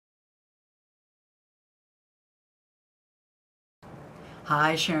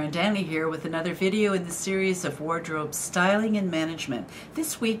Hi, Sharon Danley here with another video in the series of wardrobe styling and management.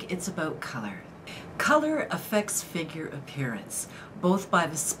 This week it's about color. Color affects figure appearance, both by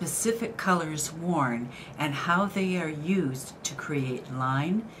the specific colors worn and how they are used to create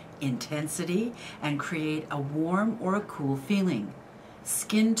line, intensity, and create a warm or a cool feeling.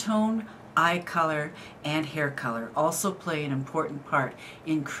 Skin tone, eye color, and hair color also play an important part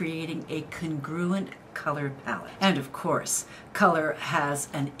in creating a congruent color palette. And of course, color has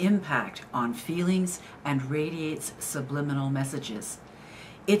an impact on feelings and radiates subliminal messages.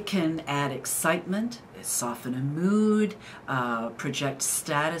 It can add excitement, soften a mood, project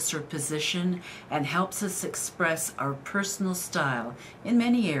status or position, and helps us express our personal style in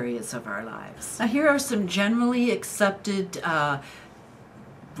many areas of our lives. Now, here are some generally accepted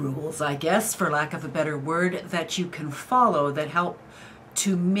rules, I guess, for lack of a better word, that you can follow that help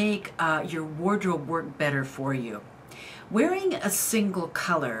to make your wardrobe work better for you. Wearing a single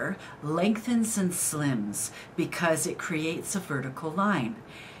color lengthens and slims because it creates a vertical line.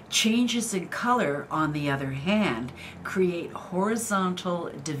 Changes in color, on the other hand, create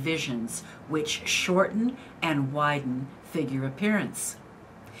horizontal divisions which shorten and widen figure appearance.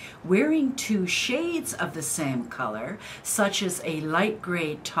 Wearing two shades of the same color, such as a light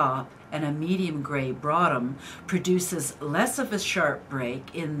gray top and a medium gray bottom, produces less of a sharp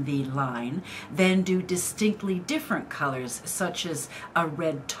break in the line than do distinctly different colors, such as a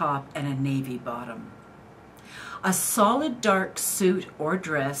red top and a navy bottom. A solid dark suit or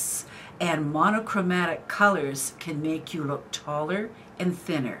dress and monochromatic colors can make you look taller and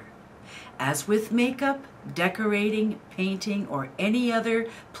thinner. As with makeup, decorating, painting, or any other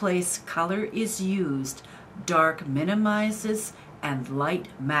place color is used, dark minimizes and light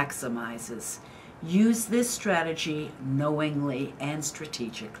maximizes. Use this strategy knowingly and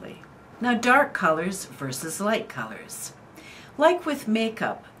strategically. Now, dark colors versus light colors. Like with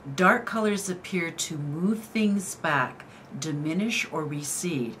makeup, dark colors appear to move things back, diminish or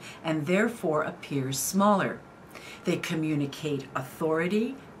recede, and therefore appear smaller. They communicate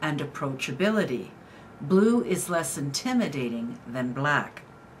authority and approachability. Blue is less intimidating than black.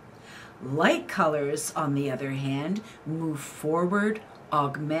 Light colors, on the other hand, move forward,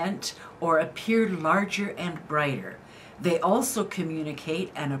 augment, or appear larger and brighter. They also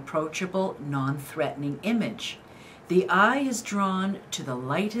communicate an approachable, non-threatening image. The eye is drawn to the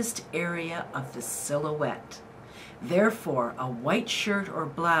lightest area of the silhouette. Therefore, a white shirt or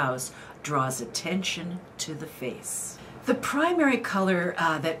blouse draws attention to the face. The primary color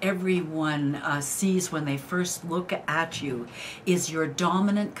that everyone sees when they first look at you is your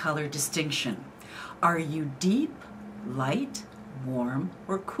dominant color distinction. Are you deep, light, warm,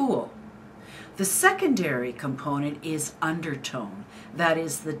 or cool? The secondary component is undertone. That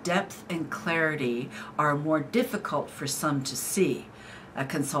is, the depth and clarity are more difficult for some to see. A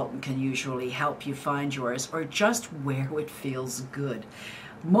consultant can usually help you find yours or just wear what feels good.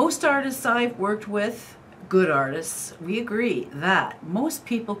 Most artists I've worked with, good artists, we agree that most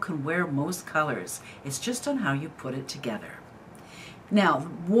people can wear most colors. It's just on how you put it together. Now,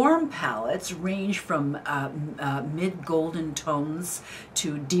 warm palettes range from mid-golden tones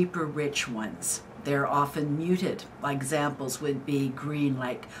to deeper, rich ones. They're often muted. Examples would be green,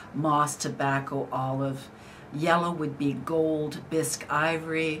 like moss, tobacco, olive. Yellow would be gold, bisque,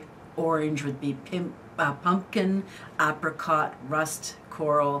 ivory. Orange would be pumpkin, apricot, rust,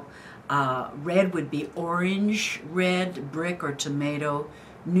 coral. Red would be orange, red, brick, or tomato.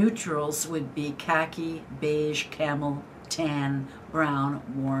 Neutrals would be khaki, beige, camel, tan, brown,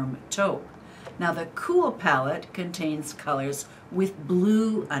 warm, taupe. Now, the cool palette contains colors with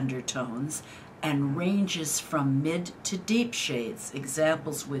blue undertones and ranges from mid to deep shades.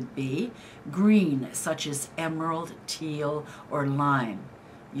 Examples would be green, such as emerald, teal, or lime.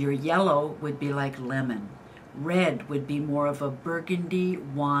 Your yellow would be like lemon. Red would be more of a burgundy,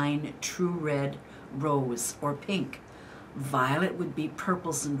 wine, true red, rose, or pink. Violet would be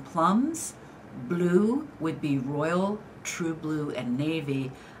purples and plums. Blue would be royal, true blue, and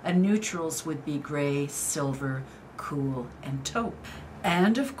navy. And neutrals would be gray, silver, cool, and taupe.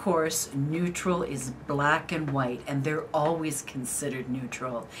 And of course, neutral is black and white, and they're always considered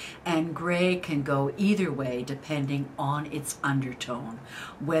neutral. And gray can go either way depending on its undertone,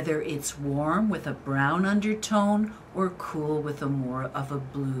 whether it's warm with a brown undertone or cool with a more of a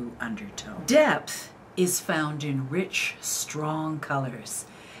blue undertone. Depth is found in rich, strong colors.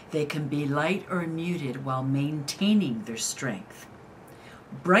 They can be light or muted while maintaining their strength.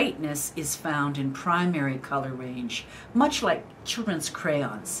 Brightness is found in primary color range, much like children's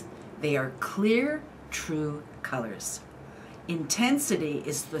crayons. They are clear, true colors. Intensity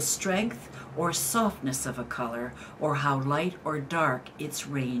is the strength or softness of a color, or how light or dark its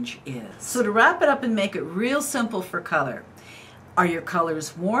range is. So to wrap it up and make it real simple for color, are your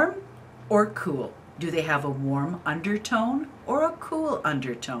colors warm or cool? Do they have a warm undertone or a cool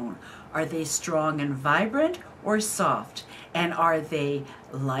undertone? Are they strong and vibrant or soft? And are they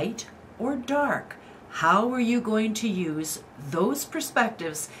light or dark? How are you going to use those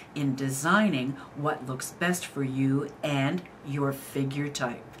perspectives in designing what looks best for you and your figure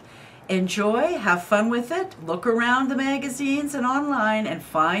type? Enjoy, have fun with it, look around the magazines and online and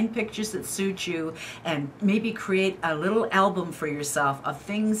find pictures that suit you, and maybe create a little album for yourself of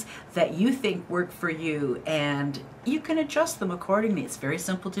things that you think work for you, and you can adjust them accordingly. It's very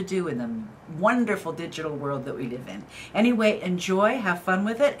simple to do in the wonderful digital world that we live in. Anyway, enjoy, have fun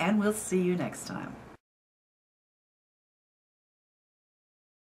with it, and we'll see you next time.